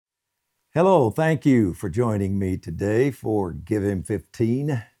Hello, thank you for joining me today for Give Him 15.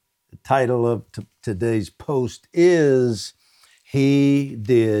 The title of today's post is He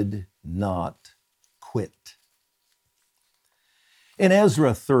Did Not Quit. In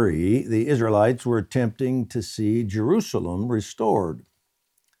Ezra 3, the Israelites were attempting to see Jerusalem restored.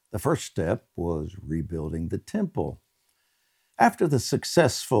 The first step was rebuilding the temple. After the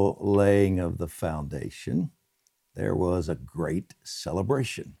successful laying of the foundation, there was a great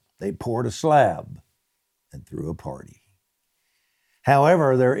celebration. They poured a slab and threw a party.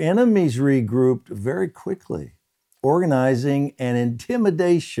 However, their enemies regrouped very quickly, organizing an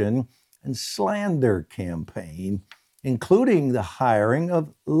intimidation and slander campaign, including the hiring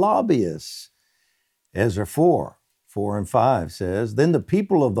of lobbyists. Ezra 4 and 5 says, Then the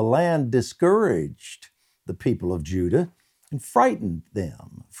people of the land discouraged the people of Judah and frightened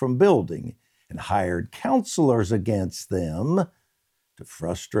them from building and hired counselors against them to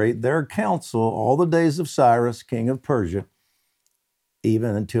frustrate their counsel all the days of Cyrus, king of Persia,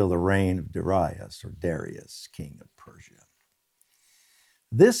 even until the reign of Darius, king of Persia.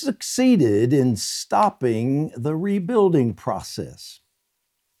 This succeeded in stopping the rebuilding process.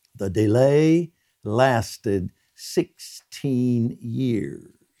 The delay lasted 16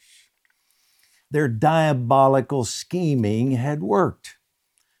 years. Their diabolical scheming had worked.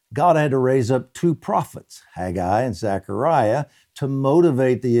 God had to raise up two prophets, Haggai and Zechariah, to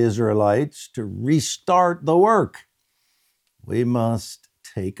motivate the Israelites to restart the work. We must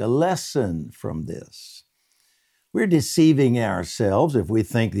take a lesson from this. We're deceiving ourselves if we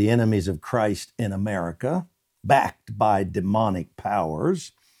think the enemies of Christ in America, backed by demonic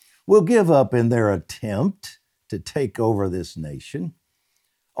powers, will give up in their attempt to take over this nation.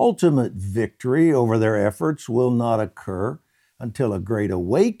 Ultimate victory over their efforts will not occur until a great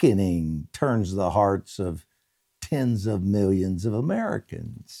awakening turns the hearts of tens of millions of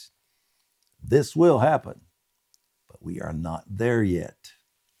Americans. This will happen, but we are not there yet.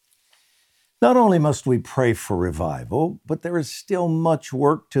 Not only must we pray for revival, but there is still much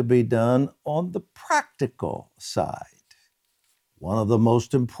work to be done on the practical side. One of the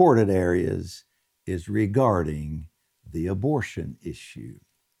most important areas is regarding the abortion issue.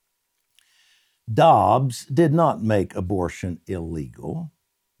 Dobbs did not make abortion illegal,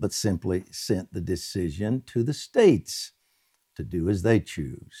 but simply sent the decision to the states to do as they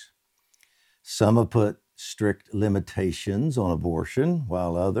choose. Some have put strict limitations on abortion,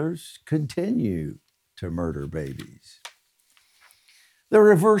 while others continue to murder babies. The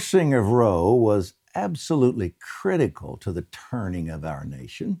reversing of Roe was absolutely critical to the turning of our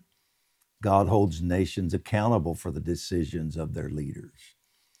nation. God holds nations accountable for the decisions of their leaders.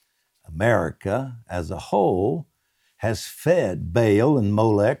 America, as a whole, has fed Baal and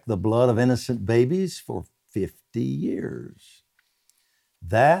Molech the blood of innocent babies for 50 years.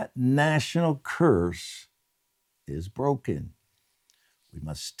 That national curse is broken. We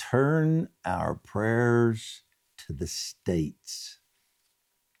must turn our prayers to the states.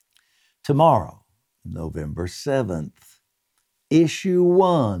 Tomorrow, November 7th, Issue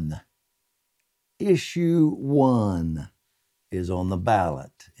 1 is on the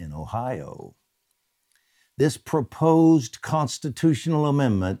ballot in Ohio. This proposed constitutional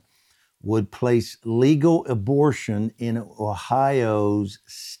amendment would place legal abortion in Ohio's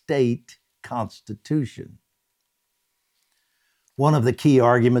state constitution. One of the key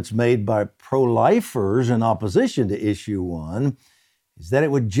arguments made by pro-lifers in opposition to Issue 1 is that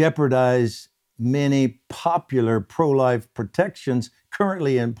it would jeopardize many popular pro-life protections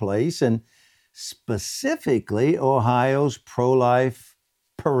currently in place, and specifically Ohio's pro-life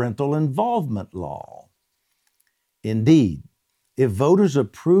parental involvement law. Indeed, if voters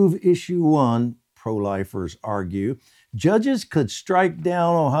approve Issue 1, pro-lifers argue, judges could strike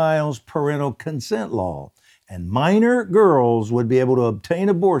down Ohio's parental consent law, and minor girls would be able to obtain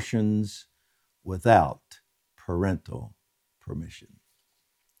abortions without parental permission.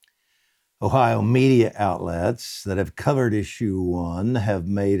 Ohio media outlets that have covered Issue 1 have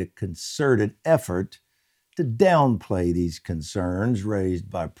made a concerted effort to downplay these concerns raised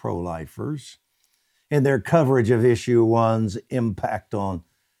by pro-lifers. In their coverage of Issue 1's impact on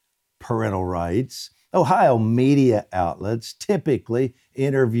parental rights, Ohio media outlets typically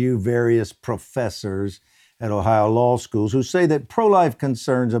interview various professors at Ohio law schools who say that pro-life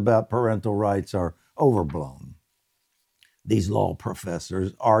concerns about parental rights are overblown. These law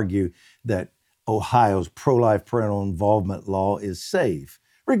professors argue that Ohio's pro-life parental involvement law is safe,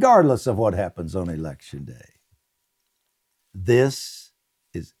 regardless of what happens on Election Day. This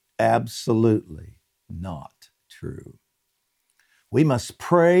is absolutely not true. We must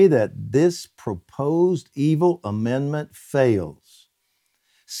pray that this proposed evil amendment fails.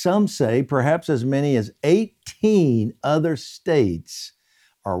 Some say perhaps as many as 18 other states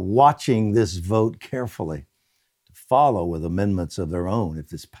are watching this vote carefully to follow with amendments of their own if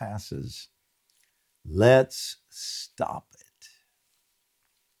this passes. Let's stop it.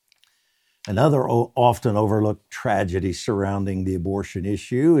 Another often overlooked tragedy surrounding the abortion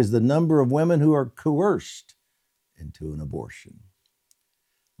issue is the number of women who are coerced into an abortion.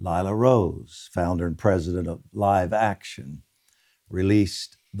 Lila Rose, founder and president of Live Action,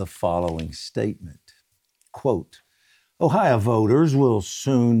 released the following statement, quote, Ohio voters will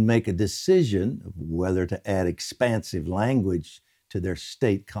soon make a decision of whether to add expansive language to their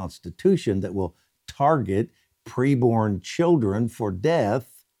state constitution that will target preborn children for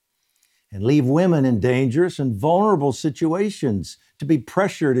death and leave women in dangerous and vulnerable situations to be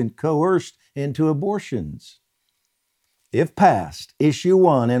pressured and coerced into abortions. If passed, Issue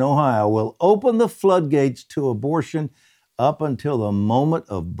 1 in Ohio will open the floodgates to abortion up until the moment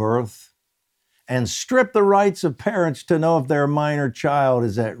of birth and strip the rights of parents to know if their minor child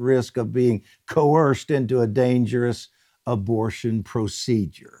is at risk of being coerced into a dangerous abortion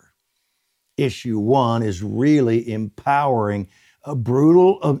procedure. Issue 1 is really empowering a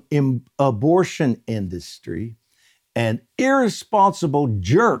brutal abortion industry and irresponsible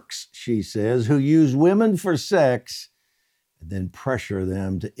jerks, she says, who use women for sex and then pressure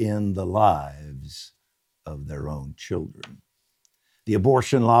them to end the lives of their own children. The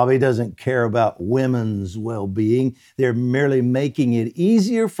abortion lobby doesn't care about women's well-being. They're merely making it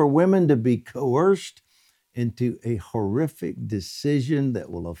easier for women to be coerced into a horrific decision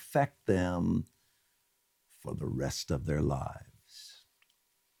that will affect them for the rest of their lives.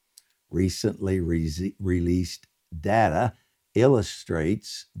 Recently released data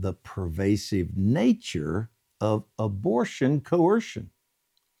illustrates the pervasive nature of abortion coercion.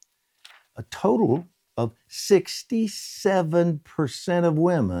 A total of 67% of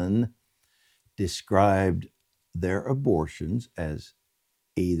women described their abortions as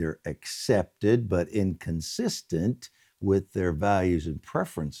either accepted but inconsistent with their values and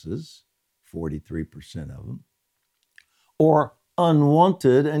preferences, 43% of them, or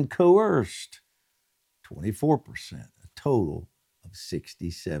unwanted and coerced, 24%, a total of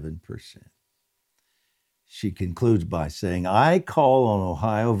 67%. She concludes by saying, I call on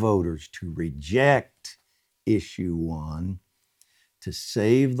Ohio voters to reject Issue 1 to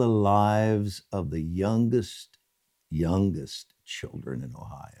save the lives of the youngest children in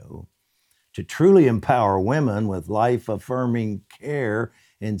Ohio, to truly empower women with life-affirming care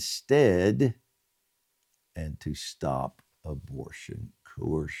instead, and to stop abortion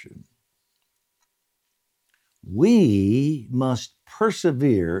coercion. We must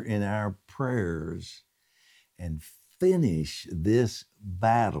persevere in our prayers and finish this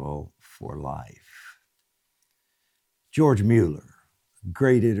battle for life. George Mueller,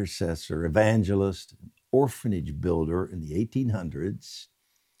 great intercessor, evangelist, orphanage builder in the 1800s,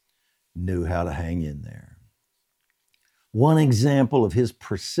 knew how to hang in there. One example of his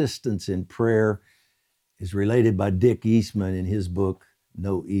persistence in prayer is related by Dick Eastman in his book,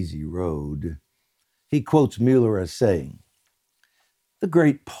 No Easy Road. He quotes Mueller as saying, the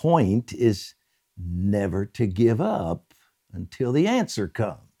great point is never to give up until the answer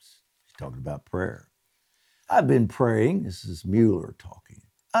comes. He's talking about prayer. I've been praying, this is Mueller talking,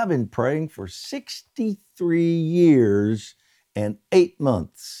 I've been praying for 63 years and 8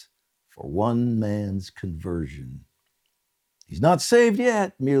 months for one man's conversion. He's not saved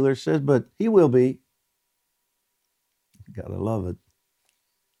yet, Mueller says, but he will be. Gotta love it.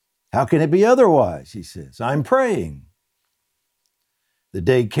 How can it be otherwise, he says. I'm praying. The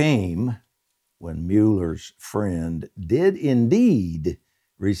day came when Mueller's friend did indeed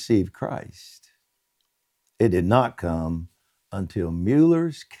receive Christ. It did not come until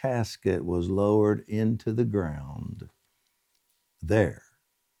Mueller's casket was lowered into the ground. There,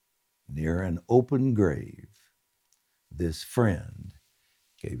 near an open grave, this friend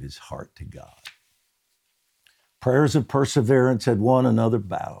gave his heart to God. Prayers of perseverance had won another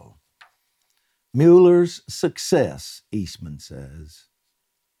battle. Mueller's success, Eastman says,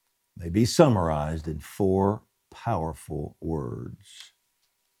 may be summarized in 4 powerful words.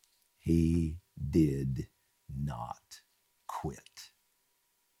 He did not quit.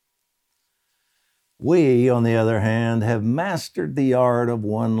 We, on the other hand, have mastered the art of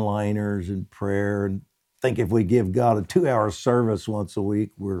one-liners and prayer and think if we give God a 2-hour service once a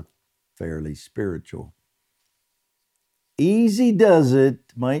week, we're fairly spiritual. Easy does it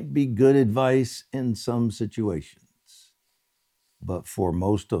might be good advice in some situations, but for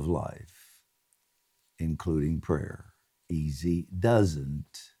most of life, including prayer, easy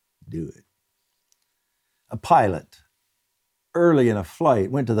doesn't do it. A pilot early in a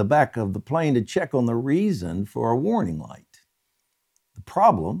flight, went to the back of the plane to check on the reason for a warning light. The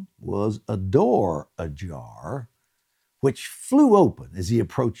problem was a door ajar, which flew open as he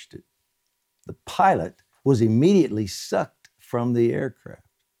approached it. The pilot was immediately sucked from the aircraft.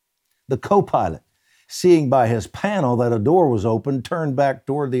 The co-pilot, seeing by his panel that a door was open, turned back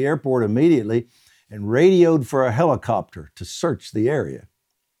toward the airport immediately and radioed for a helicopter to search the area.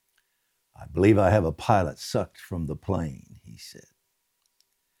 "I believe I have a pilot sucked from the plane," he said.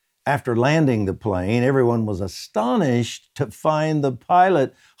 After landing the plane, everyone was astonished to find the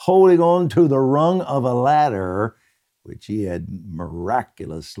pilot holding on to the rung of a ladder, which he had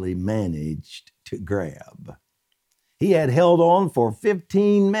miraculously managed to grab. He had held on for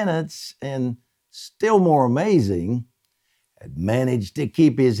 15 minutes and, still more amazing, had managed to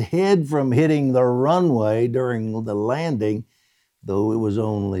keep his head from hitting the runway during the landing, though it was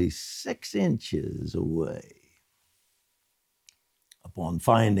only 6 inches away. Upon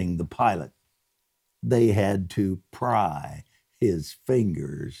finding the pilot, they had to pry his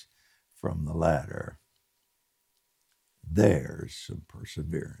fingers from the ladder. There's some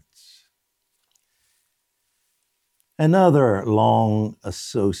perseverance. Anyone long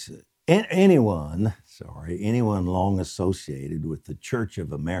associated with the Church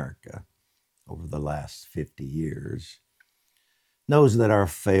of America over the last 50 years knows that our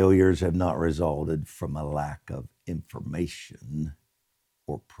failures have not resulted from a lack of information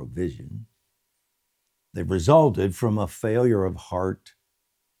or provision. They've resulted from a failure of heart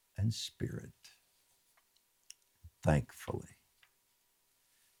and spirit. Thankfully,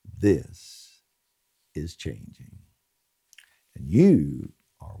 this is changing. And you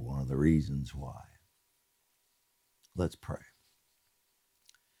are one of the reasons why. Let's pray.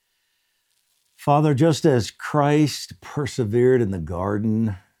 Father, just as Christ persevered in the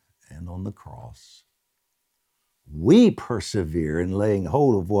garden and on the cross, we persevere in laying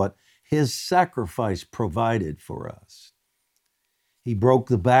hold of what his sacrifice provided for us. He broke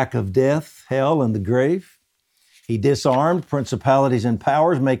the back of death, hell, and the grave. He disarmed principalities and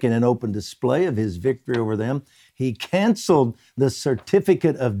powers, making an open display of his victory over them. He canceled the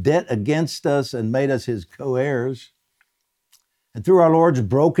certificate of debt against us and made us his co-heirs. And through our Lord's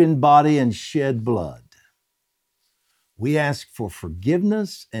broken body and shed blood, we ask for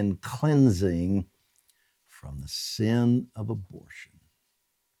forgiveness and cleansing from the sin of abortion.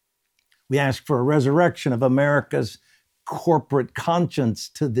 We ask for a resurrection of America's corporate conscience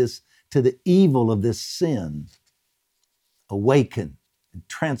to the evil of this sin. Awaken and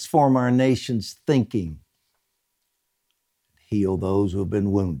transform our nation's thinking. Heal those who have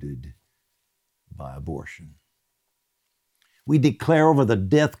been wounded by abortion. We declare over the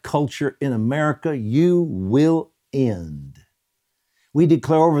death culture in America, you will end. We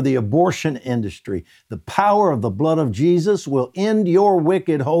declare over the abortion industry, the power of the blood of Jesus will end your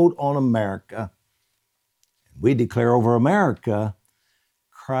wicked hold on America. We declare over America,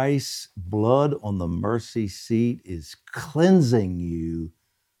 Christ's blood on the mercy seat is cleansing you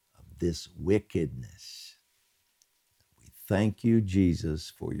of this wickedness. We thank you,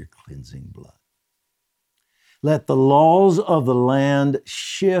 Jesus, for your cleansing blood. Let the laws of the land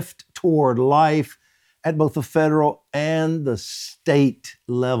shift toward life at both the federal and the state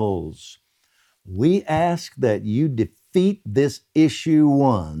levels. We ask that you defeat this issue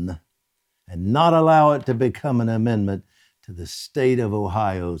one and not allow it to become an amendment to the state of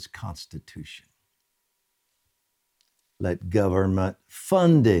Ohio's Constitution. Let government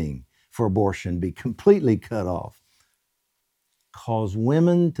funding for abortion be completely cut off. Cause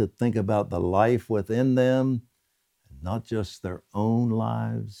women to think about the life within them, and not just their own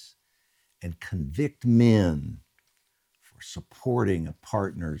lives, and convict men for supporting a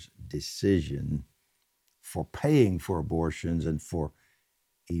partner's decision, for paying for abortions, and for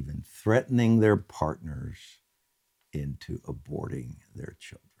even threatening their partners into aborting their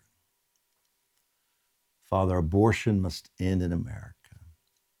children. Father, abortion must end in America.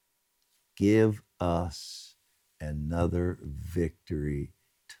 Give us another victory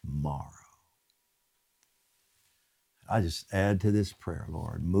tomorrow. I just add to this prayer,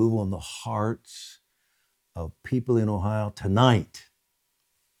 Lord, move on the hearts of people in Ohio tonight,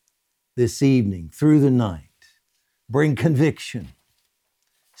 this evening, through the night. Bring conviction.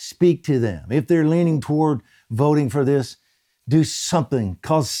 Speak to them. If they're leaning toward voting for this, do something,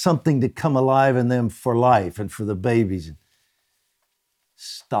 cause something to come alive in them for life and for the babies.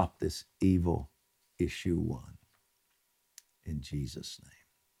 Stop this evil issue one. In Jesus' name.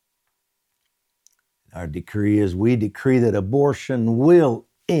 Our decree is we decree that abortion will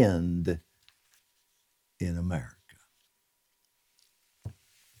end in America.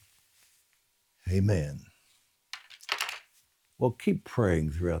 Amen. Well, keep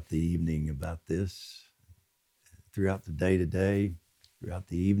praying throughout the evening about this, throughout the day today, throughout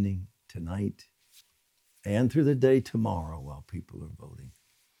the evening tonight, and through the day tomorrow while people are voting.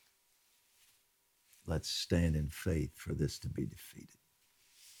 Let's stand in faith for this to be defeated.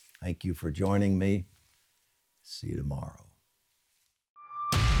 Thank you for joining me. See you tomorrow.